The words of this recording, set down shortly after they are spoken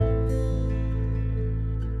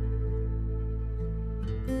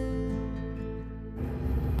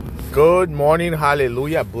Good morning.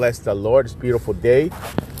 Hallelujah. Bless the Lord. It's a beautiful day.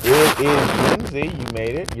 It is Wednesday. You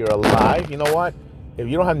made it. You're alive. You know what? If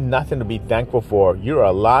you don't have nothing to be thankful for, you're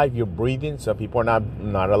alive. You're breathing. Some people are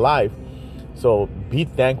not alive. So be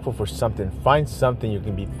thankful for something. Find something you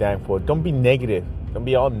can be thankful. Don't be negative. Don't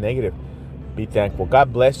be all negative. Be thankful.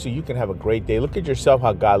 God bless you. You can have a great day. Look at yourself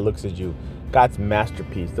how God looks at you. God's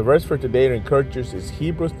masterpiece. The verse for today to encourage us is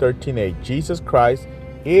Hebrews 13:8. Jesus Christ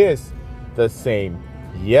is the same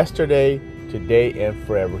yesterday, today, and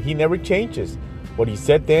forever. He never changes. What he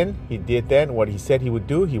said then, he did then. What he said he would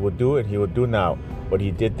do, and he will do now. What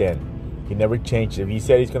he did then, he never changed. If he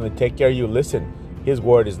said he's going to take care of you, listen, his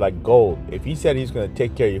word is like gold. If he said he's going to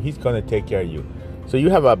take care of you, he's going to take care of you. So you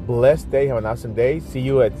have a blessed day. Have an awesome day. See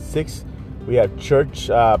you at 6. We have church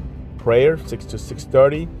prayer, 6 to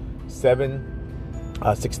 6:30,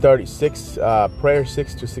 6:36 prayer,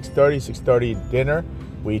 6 to 6:30, 6:30 dinner.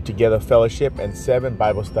 We eat together fellowship, and 7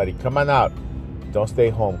 Bible study. Come on out. Don't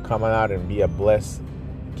stay home. Come on out and be a blessed.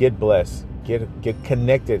 Get blessed. Get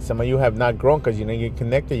connected. Some of you have not grown because you didn't get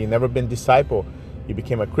connected. You've never been disciple. You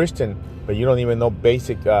became a Christian, but you don't even know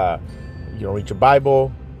basic. You don't read your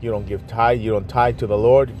Bible. You don't give tithe. You don't tithe to the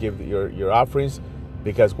Lord. You give your offerings.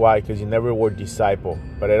 Because why? Because you never were disciple.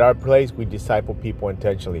 But at our place, we disciple people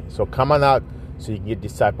intentionally. So come on out so you can get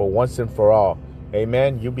disciple once and for all.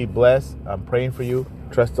 Amen. You be blessed. I'm praying for you.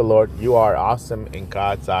 Trust the Lord. You are awesome in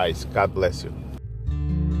God's eyes. God bless you.